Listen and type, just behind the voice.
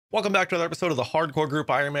Welcome back to another episode of the Hardcore Group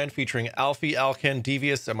Iron Man featuring Alfie, Alkan,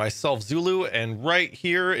 Devious, and myself, Zulu. And right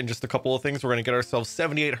here, in just a couple of things, we're going to get ourselves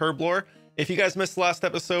 78 herb lore. If you guys missed last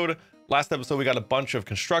episode we got a bunch of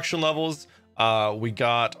construction levels. We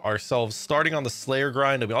got ourselves starting on the Slayer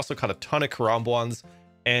grind, and we also caught a ton of Karambwans.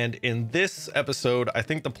 And in this episode, I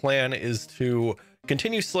think the plan is to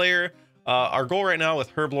continue Slayer. Our goal right now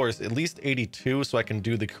with herb lore is at least 82, so I can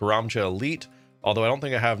do the Karamja Elite, although I don't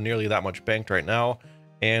think I have nearly that much banked right now.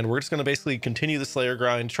 And we're just going to basically continue the Slayer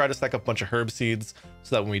grind, try to stack up a bunch of herb seeds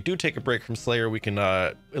so that when we do take a break from Slayer, we can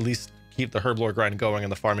at least keep the herb lore grind going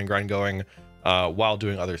and the farming grind going while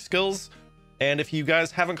doing other skills. And if you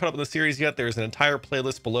guys haven't caught up in the series yet, there's an entire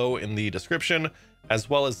playlist below in the description, as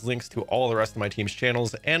well as links to all the rest of my team's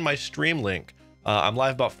channels and my stream link. I'm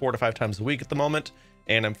live about 4 to 5 times a week at the moment,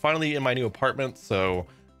 and I'm finally in my new apartment, so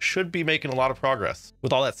should be making a lot of progress.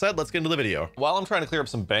 With all that said, let's get into the video. While I'm trying to clear up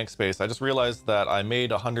some bank space, I just realized that I made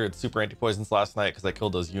 100 super anti-poisons last night because I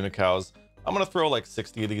killed those unicows. I'm gonna throw like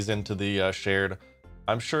 60 of these into the shared.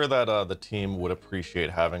 I'm sure that the team would appreciate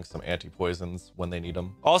having some anti-poisons when they need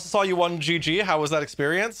them. Also saw you won GG. How was that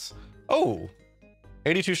experience? Oh,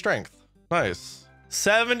 82 strength. Nice.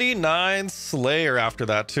 79 Slayer after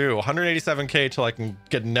that too. 187k till I can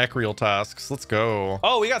get neck reel tasks. Let's go.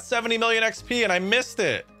 Oh, we got 70 million XP and I missed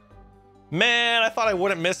it. Man, I thought I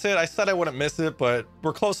wouldn't miss it. I said I wouldn't miss it, but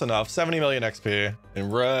we're close enough. 70 million XP.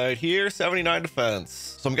 And right here, 79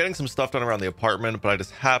 defense. So I'm getting some stuff done around the apartment, but I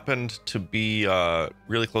just happened to be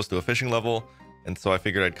really close to a fishing level. And so I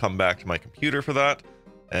figured I'd come back to my computer for that.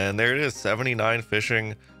 And there it is, 79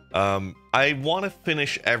 fishing. I want to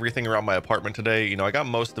finish everything around my apartment today. You know, I got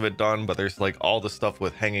most of it done, but there's like all the stuff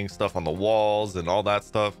with hanging stuff on the walls and all that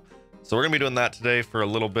stuff. So we're gonna be doing that today for a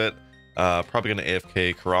little bit. Probably gonna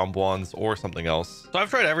AFK Karambwans or something else. So I've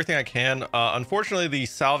tried everything I can. Unfortunately, the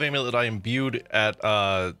salve amulet that I imbued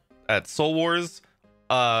at Soul Wars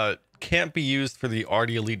can't be used for the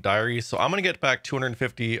RD Elite Diary. So I'm gonna get back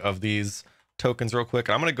 250 of these tokens real quick.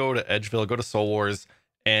 I'm gonna go to Edgeville, go to Soul Wars,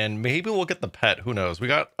 and maybe we'll get the pet. Who knows? We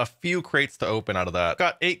got a few crates to open out of that.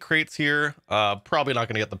 Got 8 crates here. Probably not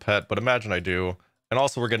gonna get the pet, but imagine I do. And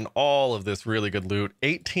also we're getting all of this really good loot.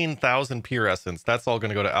 18,000 pure essence. That's all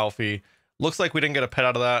gonna go to Alfie. Looks like we didn't get a pet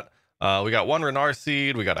out of that. We got 1 Renar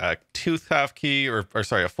seed. We got a tooth half key, or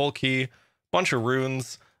sorry, a full key. Bunch of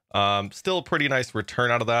runes. Still a pretty nice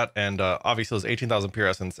return out of that. And obviously those 18,000 pure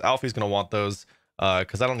essence. Alfie's gonna want those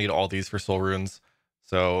because I don't need all these for soul runes.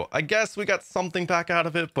 So I guess we got something back out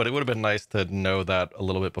of it, but it would have been nice to know that a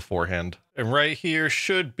little bit beforehand. And right here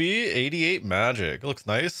should be 88 magic. It looks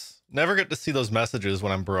nice. Never get to see those messages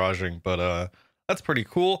when I'm barraging, but that's pretty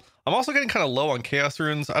cool. I'm also getting kind of low on chaos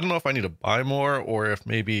runes. I don't know if I need to buy more or if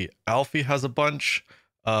maybe Alfie has a bunch.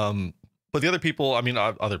 But the other people, I mean,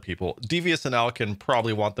 other people, Devious and Alkan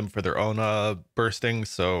probably want them for their own bursting.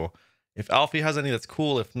 So if Alfie has any, that's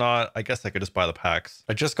cool. If not, I guess I could just buy the packs.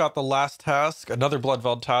 I just got the last task, another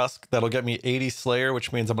Bloodveld task that'll get me 80 Slayer,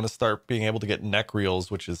 which means I'm going to start being able to get neck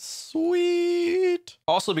reels, which is sweet.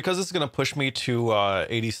 Also, because this is going to push me to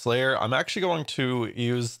 80 Slayer, I'm actually going to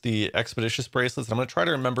use the Expeditious bracelets. I'm going to try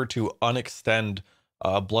to remember to unextend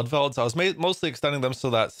Bloodvelds. I was mostly extending them so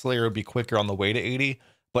that Slayer would be quicker on the way to 80.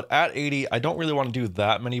 But at 80, I don't really want to do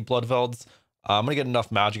that many Bloodvelds. I'm gonna get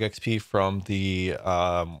enough magic XP from the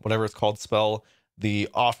whatever it's called spell, the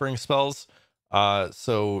offering spells.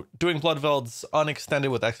 So doing Bloodvelds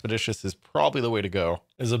unextended with Expeditious is probably the way to go.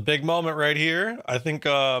 There's a big moment right here. I think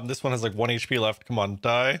this one has like 1 HP left. Come on,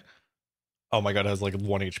 die. Oh my god, it has like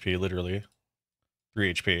 1 HP, literally.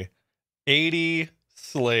 3 HP. 80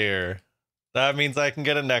 Slayer. That means I can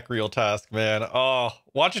get a neck reel task, man. Oh,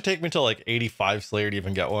 watch it take me till like 85 Slayer to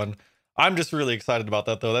even get one. I'm just really excited about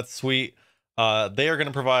that though. That's sweet. They are going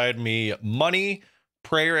to provide me money,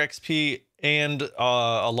 prayer XP, and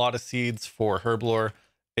a lot of seeds for herb lore.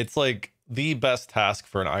 It's like the best task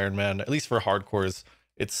for an Iron Man, at least for hardcores.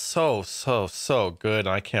 It's so good, and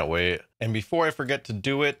I can't wait. And before I forget to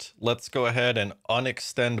do it, let's go ahead and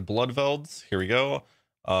unextend Bloodvelds. Here we go.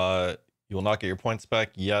 You will not get your points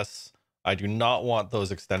back. Yes, I do not want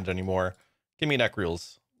those extended anymore. Give me neck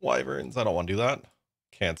reels. Wyverns, I don't want to do that.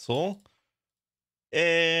 Cancel.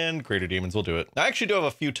 And Greater Demons will do it. I actually do have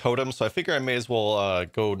a few totems, so I figure I may as well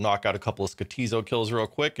go knock out a couple of Skatizo kills real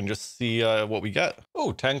quick and just see what we get.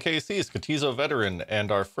 Oh, 10kc, Skatizo Veteran, and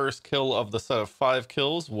our first kill of the set of 5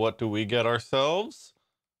 kills. What do we get ourselves?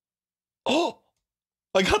 Oh,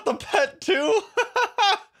 I got the pet too!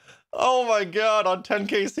 Oh my god, on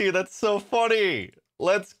 10kc, that's so funny!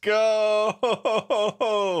 Let's go!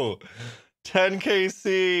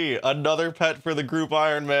 10kc, another pet for the group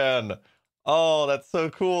Iron Man. Oh, that's so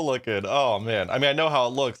cool looking. Oh man. I mean, I know how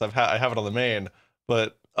it looks. I have it on the main,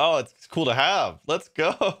 but oh, it's cool to have. Let's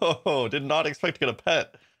go. Did not expect to get a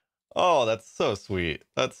pet. Oh, that's so sweet.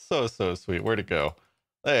 That's so sweet. Where'd it go?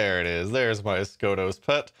 There it is. There's my Scoto's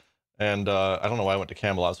pet. And I don't know why I went to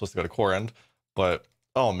Camelot. I was supposed to go to Core End, but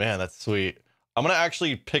oh man, that's sweet. I'm gonna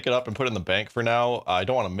actually pick it up and put it in the bank for now. I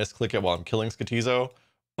don't want to misclick it while I'm killing Skatizo,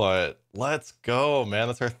 but let's go, man.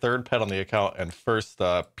 That's our third pet on the account and first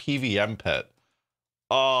PVM pet.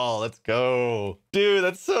 Oh, let's go. Dude,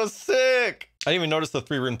 that's so sick. I didn't even notice the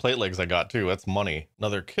 3 rune plate legs I got too. That's money.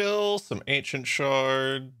 Another kill, some ancient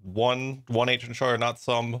shard, one ancient shard, not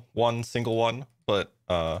some, one single one, but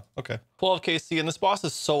okay. 12 KC, and this boss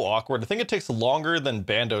is so awkward. I think it takes longer than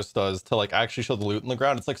Bandos does to like actually show the loot in the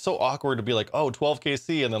ground. It's like so awkward to be like, oh, 12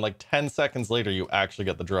 KC, and then like 10 seconds later you actually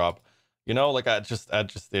get the drop. You know, like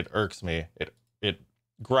it irks me. It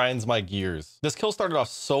grinds my gears. This kill started off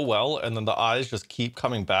so well, and then the eyes just keep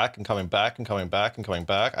coming back and coming back and coming back and coming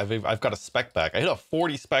back. I've got a spec back. I hit a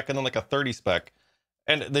 40 spec and then like a 30 spec,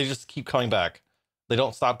 and they just keep coming back. They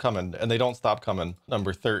don't stop coming, and they don't stop coming.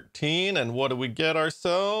 Number 13, and what do we get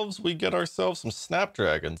ourselves? We get ourselves some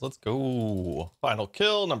Snapdragons. Let's go. Final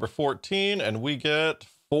kill, number 14, and we get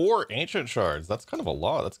 4 ancient shards. That's kind of a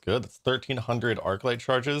lot. That's good. That's 1,300 Arclight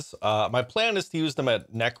charges. My plan is to use them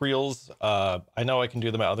at Necreals. I know I can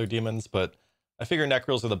do them at other demons, but I figure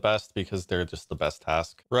Necreals are the best because they're just the best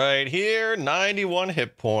task. Right here, 91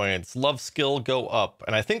 hit points. Love skill go up.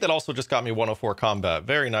 And I think that also just got me 104 combat.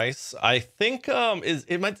 Very nice. I think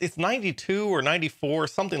it's 92 or 94,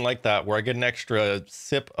 something like that, where I get an extra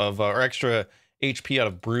sip of, or extra HP out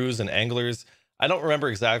of brews and anglers. I don't remember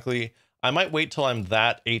exactly. I might wait till I'm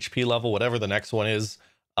that HP level, whatever the next one is,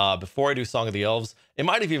 before I do Song of the Elves. It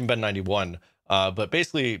might have even been 91. But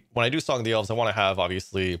basically, when I do Song of the Elves, I want to have,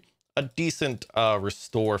 obviously, a decent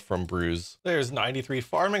restore from brews. There's 93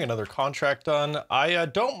 farming, another contract done. I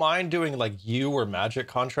don't mind doing like U or magic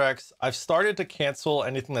contracts. I've started to cancel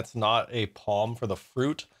anything that's not a palm for the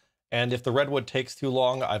fruit. And if the redwood takes too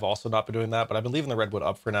long, I've also not been doing that, but I've been leaving the redwood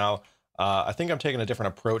up for now. I think I'm taking a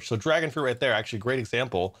different approach. So dragon fruit right there, actually great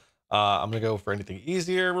example. I'm gonna go for anything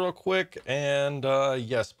easier real quick. And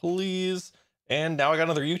yes, please. And now I got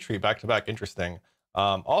another U tree back to back. Interesting.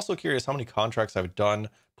 Also curious how many contracts I've done.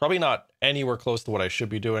 Probably not anywhere close to what I should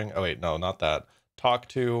be doing. Oh wait, no, not that. Talk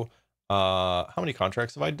to, how many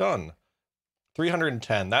contracts have I done?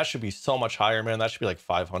 310. That should be so much higher, man. That should be like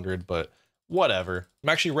 500, but whatever. I'm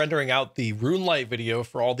actually rendering out the RuneLite video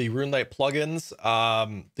for all the RuneLite plugins,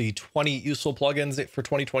 the 20 useful plugins for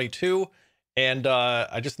 2022. And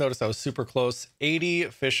I just noticed I was super close. 80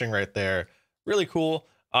 fishing right there. Really cool.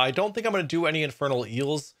 I don't think I'm going to do any infernal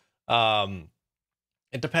eels.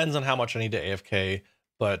 It depends on how much I need to AFK,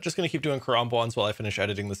 but just going to keep doing Karambons while I finish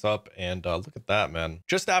editing this up. And look at that, man.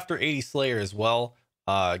 Just after 80 Slayer as well,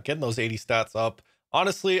 getting those 80 stats up.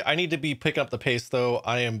 Honestly, I need to be picking up the pace, though.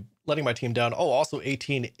 I am letting my team down. Oh, also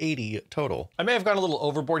 1880 total. I may have gone a little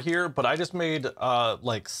overboard here, but I just made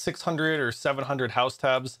like 600 or 700 house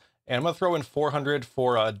tabs. And I'm going to throw in 400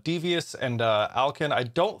 for Devious and Alkan. I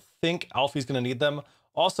don't think Alfie's going to need them.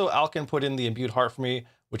 Also, Alkan put in the Imbued Heart for me,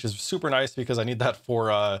 which is super nice because I need that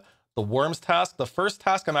for the Worms task. The first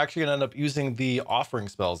task, I'm actually gonna end up using the Offering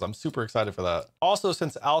spells. I'm super excited for that. Also,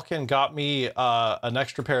 since Alkan got me an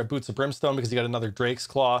extra pair of Boots of Brimstone because he got another Drake's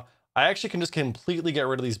Claw, I actually can just completely get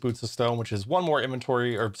rid of these Boots of Stone, which is one more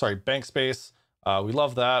inventory, or sorry, bank space. We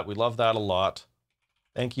love that. We love that a lot.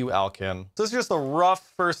 Thank you, Alkan. So this is just a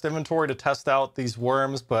rough first inventory to test out these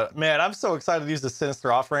worms, but man, I'm so excited to use the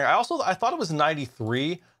Sinister Offering. I thought it was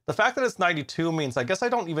 93. The fact that it's 92 means I guess I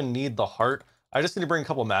don't even need the heart. I just need to bring a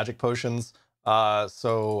couple magic potions.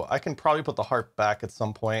 So I can probably put the heart back at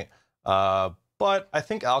some point. But I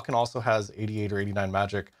think Alkan also has 88 or 89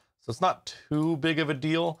 magic, so it's not too big of a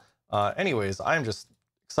deal. Anyways, I'm just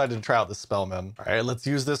excited to try out this spell, man. All right, let's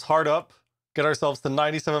use this heart up, get ourselves to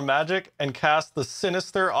 97 magic, and cast the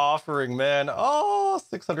Sinister Offering, man. Oh,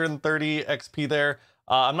 630 XP there.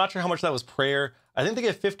 I'm not sure how much that was prayer. I think they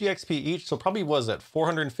get 50 XP each, so probably was it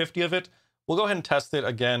 450 of it. We'll go ahead and test it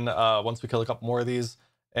again once we kill a couple more of these,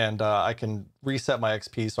 and I can reset my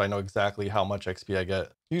XP so I know exactly how much XP I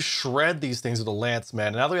get. You shred these things with a lance, man.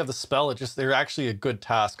 And now that we have the spell, they're actually a good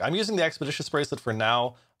task. I'm using the Expeditious Bracelet for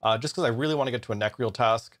now, just because I really want to get to a Necreal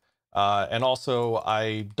task. And also,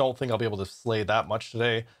 I don't think I'll be able to slay that much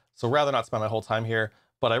today, so rather not spend my whole time here.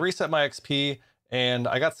 But I reset my XP, and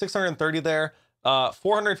I got 630 there.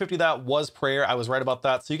 450 that was prayer. I was right about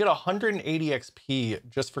that. So you get 180 XP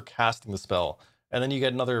just for casting the spell. And then you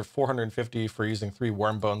get another 450 for using 3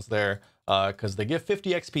 worm bones there, because they give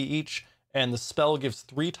 50 XP each. and the spell gives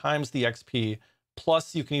 3 times the XP,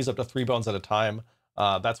 plus you can use up to 3 bones at a time.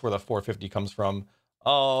 That's where the 450 comes from.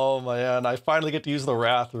 Oh man, I finally get to use the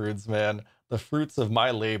Wrath runes, man. The fruits of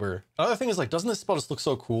my labor. Another thing is, like, doesn't this spell just look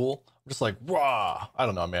so cool? I'm just like, rah! I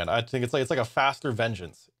don't know, man. I think it's like a faster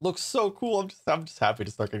vengeance. It looks so cool. I'm just happy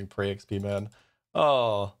to start getting prey XP, man.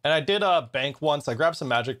 Oh, and I did bank once. I grabbed some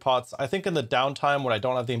magic pots. I think in the downtime when I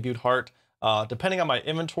don't have the imbued heart, depending on my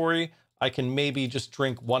inventory, I can maybe just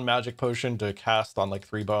drink 1 magic potion to cast on like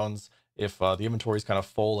 3 bones if the inventory is kind of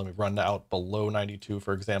full and we run out below 92,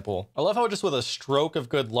 for example. I love how just with a stroke of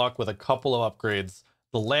good luck with a couple of upgrades,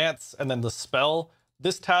 the lance and then the spell,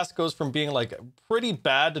 this task goes from being like pretty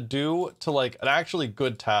bad to do to like an actually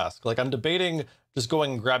good task. Like, I'm debating just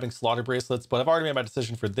going and grabbing slaughter bracelets, but I've already made my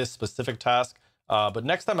decision for this specific task. But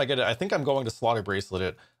next time I get it, I think I'm going to slaughter bracelet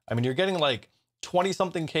it. I mean, you're getting like 20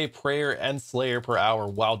 something K prayer and slayer per hour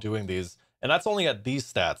while doing these. And that's only at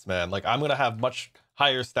these stats, man. Like, I'm going to have much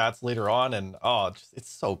higher stats later on, and oh, it's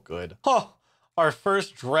so good. Huh. Our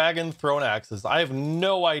first dragon throne axes. I have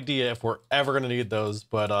no idea if we're ever going to need those,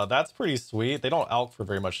 but that's pretty sweet. They don't alch for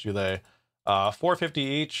very much, do they? 450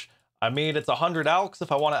 each. I mean, it's 100 alks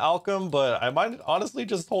if I want to alch them, but I might honestly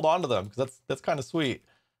just hold on to them because that's kind of sweet.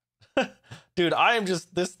 Dude, I am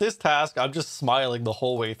just this task, I'm just smiling the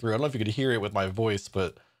whole way through. I don't know if you could hear it with my voice,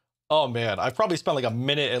 but oh man, I probably spent like a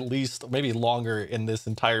minute at least, maybe longer in this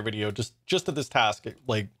entire video just at this task,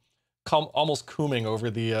 like almost cooming over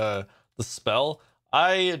the spell.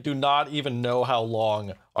 I do not even know how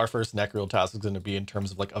long our first Necreel task is going to be in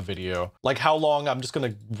terms of like a video. Like how long I'm just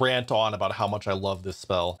going to rant on about how much I love this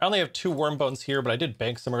spell. I only have 2 worm bones here, but I did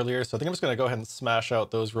bank some earlier, so I think I'm just going to go ahead and smash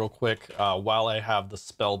out those real quick while I have the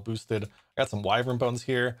spell boosted. I got some wyvern bones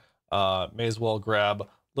here. May as well grab a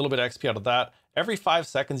little bit of XP out of that. Every 5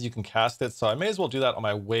 seconds you can cast it, so I may as well do that on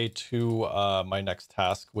my way to my next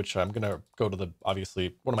task, which I'm going to go to the,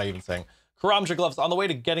 obviously, what am I even saying? Karamja gloves on the way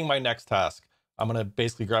to getting my next task. I'm going to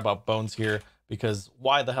basically grab out bones here because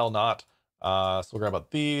why the hell not? So we'll grab out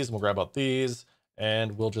these, and we'll grab out these,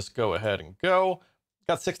 and we'll just go ahead and go.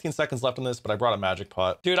 Got 16 seconds left on this, but I brought a magic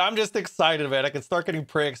pot. Dude, I'm just excited, man. I can start getting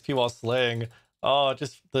prey XP while slaying. Oh,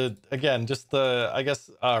 just the, I guess,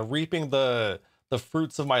 reaping the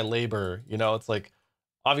fruits of my labor. You know, it's like,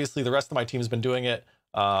 obviously the rest of my team's been doing it,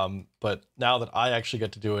 but now that I actually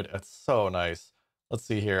get to do it, it's so nice. Let's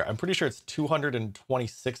see here. I'm pretty sure it's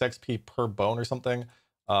 226 XP per bone or something,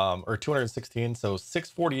 or 216. So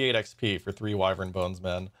 648 XP for 3 wyvern bones,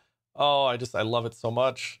 man. Oh, I love it so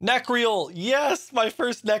much. Necreel, yes, my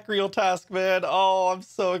first Necreel task, man. Oh, I'm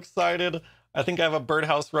so excited. I think I have a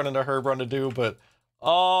birdhouse run and a herb run to do, but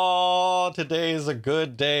oh, today is a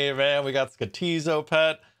good day, man. We got Skatizo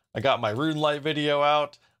pet. I got my Rune Light video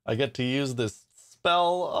out. I get to use this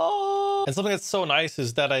spell. Oh, and something that's so nice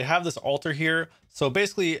is that I have this altar here. So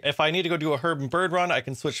basically, if I need to go do a herb and bird run, I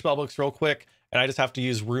can switch spellbooks real quick, and I just have to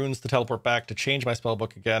use runes to teleport back to change my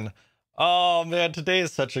spellbook again. Oh man, today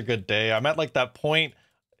is such a good day. I'm at like that point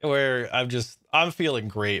where I'm feeling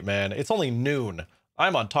great, man. It's only noon.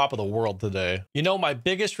 I'm on top of the world today. You know, my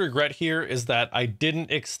biggest regret here is that I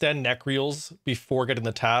didn't extend Necreels before getting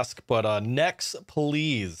the task, but next,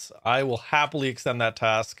 please. I will happily extend that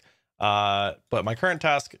task. But my current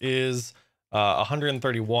task is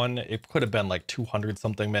 131. It could have been like 200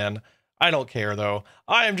 something, man. I don't care though.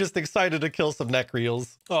 I am just excited to kill some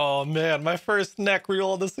Necreels. Oh man, my first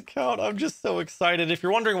Necreel on this account. I'm just so excited. If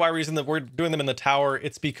you're wondering why reason that we're doing them in the tower,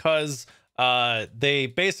 it's because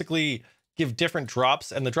they basically give different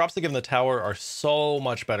drops, and the drops they give in the tower are so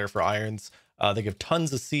much better for irons. They give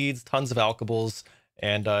tons of seeds, tons of alkables,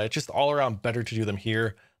 and it's just all around better to do them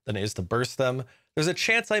here than it is to burst them. There's a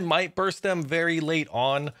chance I might burst them very late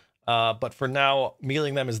on, but for now,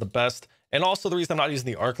 mealing them is the best. And also the reason I'm not using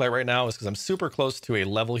the arc light right now is because I'm super close to a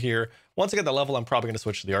level here. Once I get the level, I'm probably going to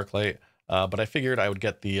switch to the arc light, but I figured I would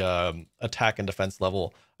get the attack and defense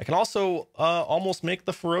level. I can also almost make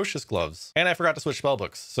the ferocious gloves, and I forgot to switch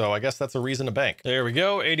spellbooks, so I guess that's a reason to bank. There we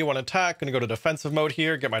go, 81 attack. Gonna go to defensive mode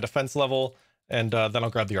here, get my defense level, and then I'll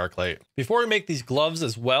grab the arc light. Before we make these gloves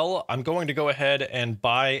as well, I'm going to go ahead and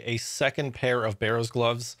buy a second pair of Barrow's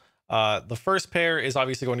gloves. The first pair is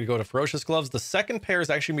obviously going to go to ferocious gloves. The second pair is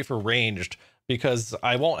actually going to be for ranged, because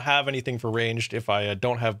I won't have anything for ranged if I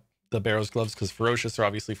don't have the Barrow's gloves, because ferocious are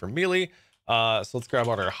obviously for melee. So let's grab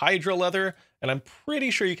out our Hydra leather, and I'm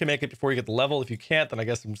pretty sure you can make it before you get the level. If you can't, then I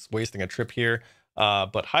guess I'm just wasting a trip here.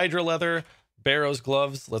 But Hydra leather, Barrow's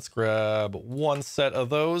gloves, let's grab 1 set of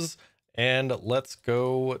those, and let's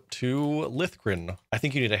go to Lithgren. I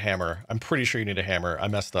think you need a hammer. I'm pretty sure you need a hammer. I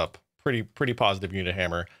messed up. pretty positive you need a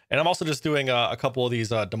hammer. And I'm also just doing a couple of these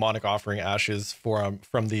demonic offering ashes for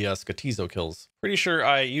from the Skatizo kills. Pretty sure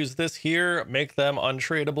I use this here, make them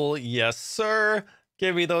untradeable. Yes, sir.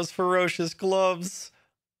 Give me those ferocious gloves.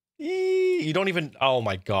 Eee, you don't even, oh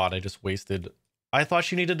my god, I just wasted. I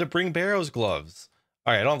thought you needed to bring Barrow's gloves.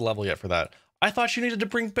 All right, I don't have level yet for that. I thought you needed to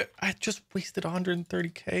bring, I just wasted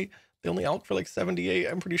 130k. They only out for like 78,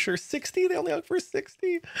 I'm pretty sure. 60, they only out for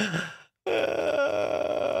 60.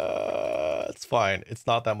 It's fine. It's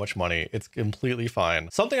not that much money. It's completely fine.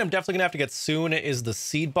 Something I'm definitely gonna have to get soon is the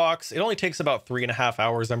seed box. It only takes about 3.5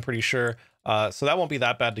 hours, I'm pretty sure. So that won't be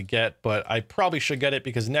that bad to get, but I probably should get it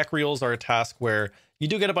because necreals are a task where you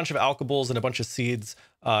do get a bunch of alkables and a bunch of seeds.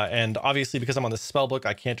 And obviously because I'm on the spell book,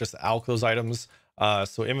 I can't just alk those items.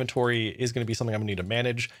 So inventory is going to be something I'm gonna need to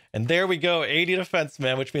manage. And there we go, 80 defense,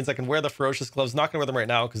 man, which means I can wear the ferocious gloves. Not gonna wear them right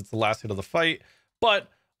now because it's the last hit of the fight, but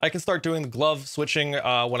I can start doing the glove switching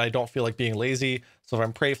when I don't feel like being lazy. So if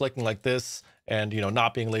I'm prey flicking like this and, you know,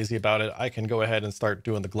 not being lazy about it, I can go ahead and start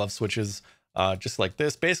doing the glove switches just like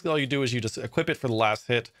this. Basically, all you do is you just equip it for the last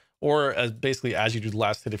hit, or basically as you do the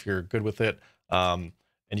last hit if you're good with it.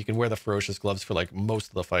 And you can wear the ferocious gloves for like most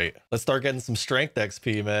of the fight. Let's start getting some strength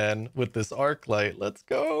XP, man, with this arc light. Let's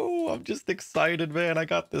go. I'm just excited, man. I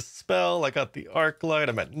got this spell. I got the arc light.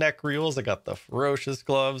 I'm at necreals. I got the ferocious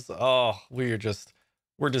gloves. Oh, we're just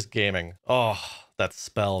gaming. Oh, that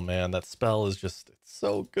spell, man. That spell is just, it's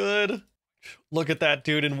so good. Look at that,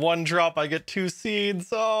 dude. In one drop, I get 2 seeds.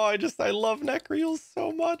 Oh, I love necreals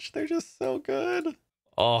so much. They're just so good.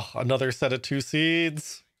 Oh, another set of 2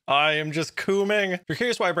 seeds. I am just cooming. If you're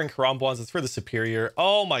curious why I bring Karambwans, it's for the superior.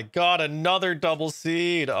 Oh my god, another double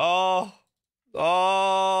seed. Oh,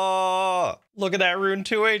 look at that rune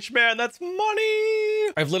 2H, man. That's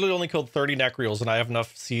money. I've literally only killed 30 necreals and I have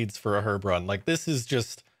enough seeds for a herb run. Like, this is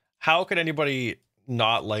just, how could anybody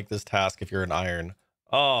not like this task if you're an iron?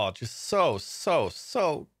 Oh, just so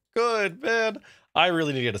good, man. I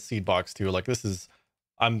really need to get a seed box too. Like, this is,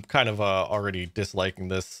 I'm kind of already disliking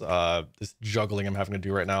this this juggling I'm having to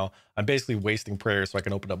do right now. I'm basically wasting prayers so I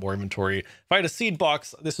can open up more inventory. If I had a seed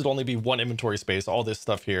box, this would only be 1 inventory space, all this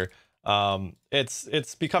stuff here.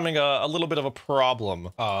 It's becoming a little bit of a problem.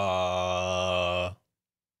 My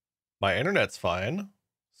internet's fine.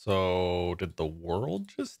 So did the world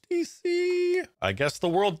just DC? I guess the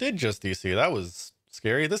world did just DC. That was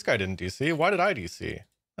scary. This guy didn't DC. Why did I DC?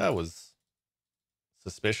 That was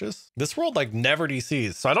suspicious. This world like never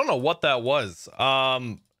DCs, so I don't know what that was.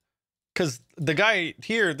 Because the guy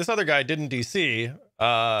here, this other guy didn't DC.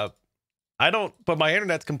 But my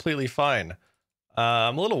internet's completely fine.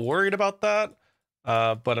 I'm a little worried about that.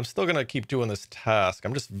 But I'm still gonna keep doing this task.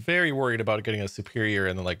 I'm just very worried about getting a superior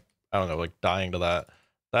and then, like, I don't know, like dying to that.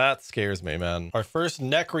 That scares me, man. Our first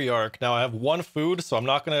necrearch. Now I have 1 food, so I'm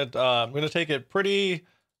not gonna I'm gonna take it pretty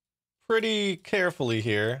carefully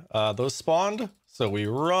here. Those spawned. So we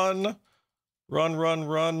run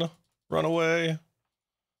away.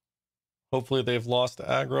 Hopefully they've lost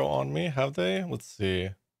aggro on me. Have they? Let's see.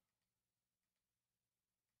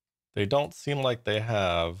 They don't seem like they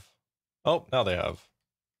have. Oh, now they have.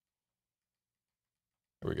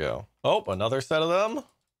 There we go. Oh, another set of them.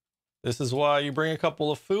 This is why you bring a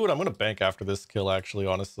couple of food. I'm going to bank after this kill, actually,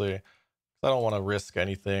 honestly. I don't want to risk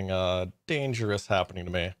anything dangerous happening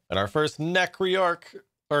to me. And our first necrearch,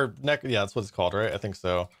 yeah, that's what it's called, right? I think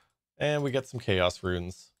so. And we get some chaos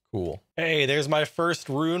runes. Cool. Hey, there's my first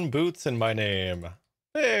rune boots in my name.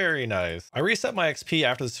 Very nice. I reset my XP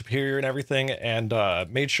after the superior and everything, and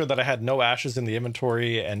made sure that I had no ashes in the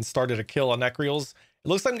inventory and started a kill on necreals. It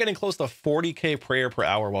looks like I'm getting close to 40k prayer per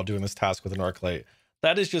hour while doing this task with an arc light.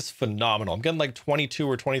 That is just phenomenal. I'm getting like 22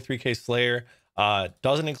 or 23k slayer.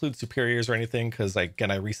 Doesn't include superiors or anything because, again,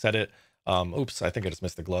 I reset it. Oops, I think I just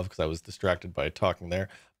missed the glove because I was distracted by talking there.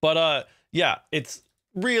 But yeah, it's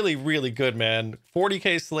really good, man.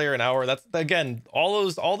 40k slayer an hour. That's, again, all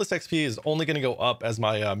this XP is only going to go up as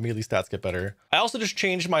my melee stats get better. I also just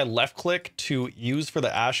changed my left click to use for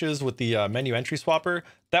the ashes with the menu entry swapper.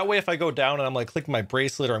 That way, if I go down and I'm like clicking my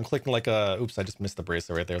bracelet, or I'm clicking like a, oops, I just missed the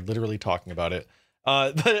bracelet right there, literally talking about it.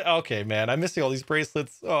 But okay, man, I'm missing all these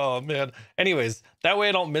bracelets. Oh man. Anyways, that way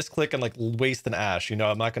I don't misclick and like waste an ash, you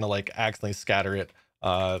know. I'm not gonna like accidentally scatter it,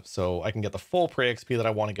 so I can get the full prey XP that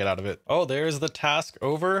I want to get out of it. Oh, there's the task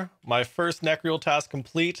over. My first necreal task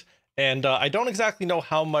complete. And I don't exactly know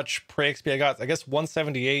how much prey XP I got. I guess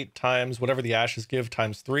 178 times whatever the ashes give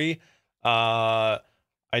times 3. I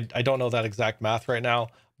don't know that exact math right now,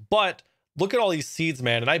 but look at all these seeds,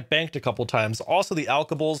 man. And I banked a couple times. Also the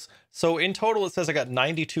alkables. So in total, it says I got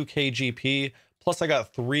 92k GP. Plus I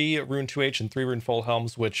got 3 rune 2H and 3 rune full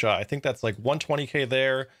helms, which I think that's like 120k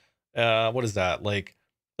there. What is that? Like,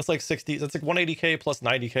 that's like 60, that's like 180k plus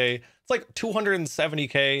 90k. It's like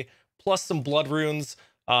 270k plus some blood runes,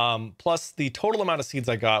 plus the total amount of seeds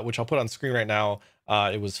I got, which I'll put on screen right now.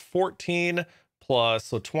 It was 14 plus,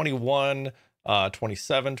 so 21,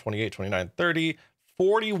 27, 28, 29, 30,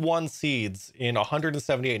 41 seeds in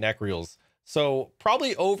 178 necreals. So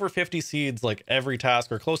probably over 50 seeds like every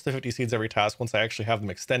task, or close to 50 seeds every task once I actually have them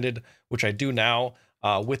extended, which I do now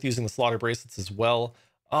with using the slaughter bracelets as well.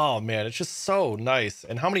 Oh man, it's just so nice.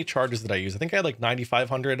 And how many charges did I use? I think I had like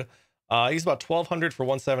 9,500. I used about 1,200 for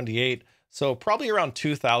 178. So probably around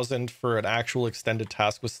 2,000 for an actual extended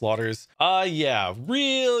task with slaughters. Yeah,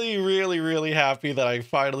 really happy that I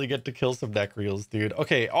finally get to kill some necreals, dude.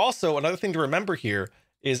 Okay, also another thing to remember here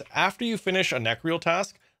is after you finish a necreal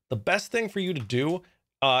task, the best thing for you to do,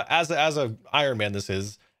 as a Iron Man this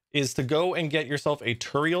is to go and get yourself a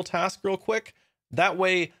Turiel task real quick. That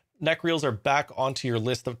way, necreals are back onto your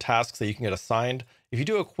list of tasks that you can get assigned. If you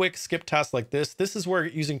do a quick skip task like this is where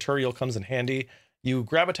using Turiel comes in handy. You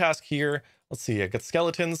grab a task here. Let's see, I got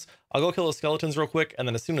skeletons. I'll go kill the skeletons real quick, and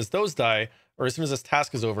then as soon as those die, or as soon as this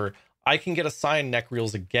task is over, I can get assigned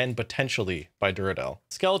necreals again, potentially, by Duradel.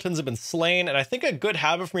 Skeletons have been slain, and I think a good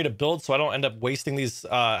habit for me to build so I don't end up wasting these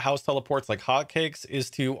house teleports like hotcakes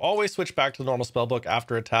is to always switch back to the normal spellbook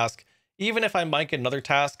after a task. Even if I might get another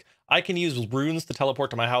task, I can use runes to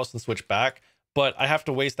teleport to my house and switch back, but I have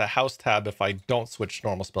to waste a house tab if I don't switch to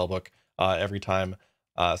normal spellbook every time.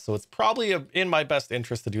 So it's probably in my best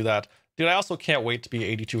interest to do that. Dude, I also can't wait to be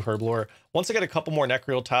 82 Herblore. Once I get a couple more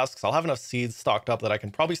necreal tasks, I'll have enough seeds stocked up that I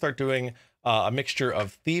can probably start doing a mixture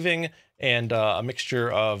of thieving and a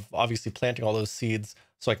mixture of obviously planting all those seeds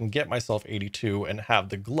so I can get myself 82 and have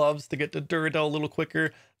the gloves to get to Duradel a little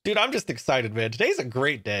quicker. Dude, I'm just excited, man. Today's a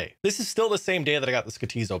great day. This is still the same day that I got the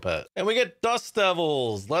Skatizo pet. And we get Dust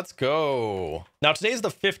Devils. Let's go. Now, today's the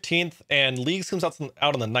 15th, and Leagues comes out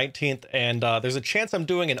on the 19th, and there's a chance I'm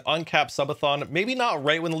doing an uncapped subathon. Maybe not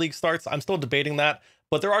right when the league starts. I'm still debating that,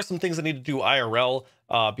 but there are some things I need to do IRL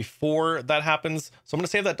before that happens. So I'm going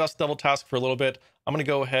to save that Dust Devil task for a little bit. I'm going to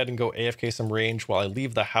go ahead and go AFK some range while I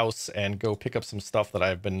leave the house and go pick up some stuff that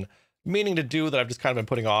I've been meaning to do that I've just kind of been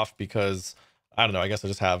putting off because... I don't know. I guess I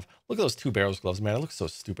just have... Look at those 2 Barrows gloves, man. It looks so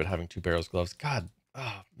stupid having 2 Barrows gloves. God,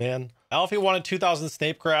 oh, man. Alfie wanted 2,000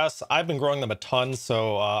 snape grass. I've been growing them a ton,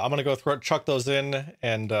 so I'm going to go chuck those in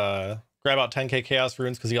and grab out 10k chaos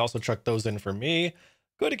runes because he also chucked those in for me.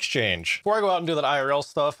 Good exchange. Before I go out and do that IRL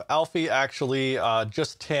stuff, Alfie actually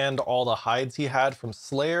just tanned all the hides he had from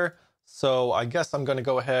Slayer. So I guess I'm going to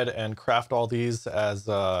go ahead and craft all these as...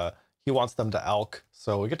 he wants them to alk,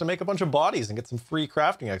 so we get to make a bunch of bodies and get some free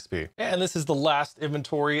crafting XP. And this is the last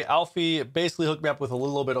inventory. Alfie basically hooked me up with a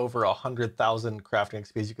little bit over 100,000 crafting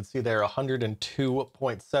XP. As you can see there,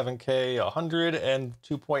 102.7k,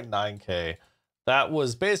 102.9k. That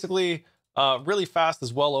was basically really fast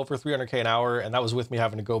as well, over 300k an hour, and that was with me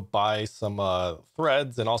having to go buy some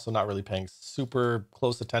threads and also not really paying super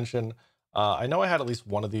close attention. I know I had at least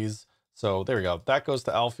one of these, so there we go. That goes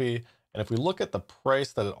to Alfie. And if we look at the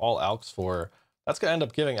price that it all alks for, that's going to end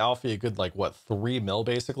up giving Alfie a good, like, what, 3 mil,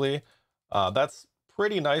 basically. That's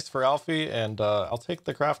pretty nice for Alfie, and I'll take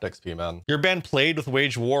the craft XP, man. Your band played with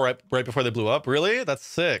Wage War right before they blew up? Really? That's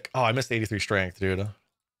sick. Oh, I missed 83 strength, dude.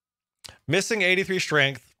 Missing 83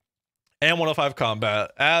 strength and 105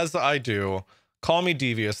 combat, as I do. Call me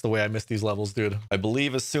devious the way I miss these levels, dude. I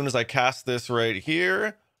believe as soon as I cast this right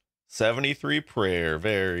here, 73 prayer.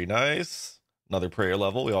 Very nice. Another prayer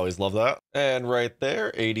level. We always love that. And right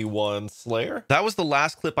there, 81 Slayer. That was the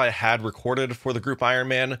last clip I had recorded for the group Iron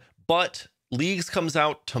Man, but Leagues comes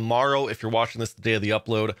out tomorrow. If you're watching this the day of the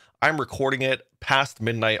upload, I'm recording it past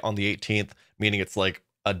midnight on the 18th, meaning it's like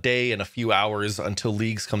a day and a few hours until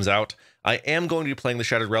Leagues comes out. I am going to be playing the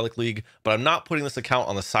Shattered Relic League, but I'm not putting this account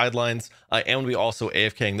on the sidelines. I am going to be also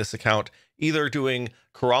AFKing this account, either doing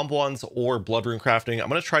Karambwans or Blood Rune crafting. I'm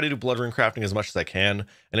going to try to do Blood Rune crafting as much as I can.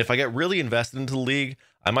 And if I get really invested into the league,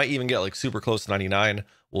 I might even get like super close to 99.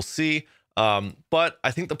 We'll see. But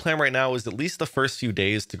I think the plan right now is at least the first few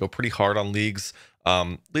days to go pretty hard on leagues.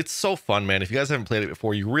 It's so fun, man. If you guys haven't played it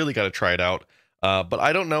before, you really got to try it out. But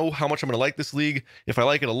I don't know how much I'm going to like this league. If I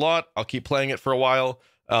like it a lot, I'll keep playing it for a while.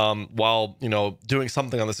 While, you know, doing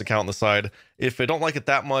something on this account on the side. If I don't like it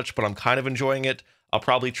that much, but I'm kind of enjoying it, I'll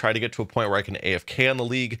probably try to get to a point where I can AFK on the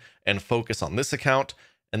league and focus on this account.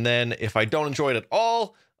 And then if I don't enjoy it at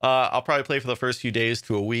all, I'll probably play for the first few days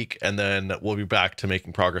to a week, and then we'll be back to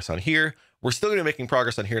making progress on here. We're still going to be making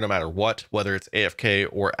progress on here no matter what, whether it's AFK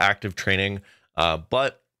or active training.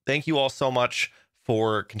 But thank you all so much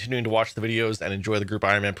for continuing to watch the videos and enjoy the group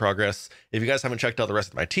Iron Man progress. If you guys haven't checked out the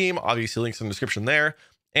rest of my team, obviously links in the description there.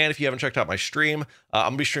 And if you haven't checked out my stream, I'm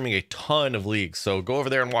gonna be streaming a ton of leagues, so go over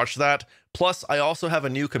there and watch that. Plus, I also have a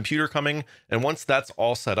new computer coming, and once that's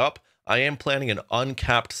all set up, I am planning an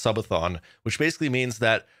uncapped subathon, which basically means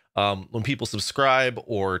that when people subscribe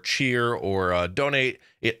or cheer or donate,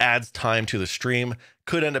 it adds time to the stream.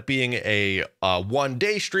 Could end up being a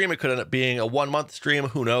 1-day stream. It could end up being a 1-month stream.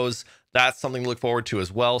 Who knows? That's something to look forward to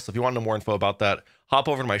as well. So if you want to know more info about that, hop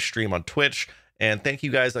over to my stream on Twitch. And thank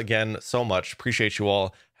you guys again so much. Appreciate you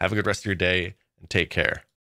all. Have a good rest of your day and take care.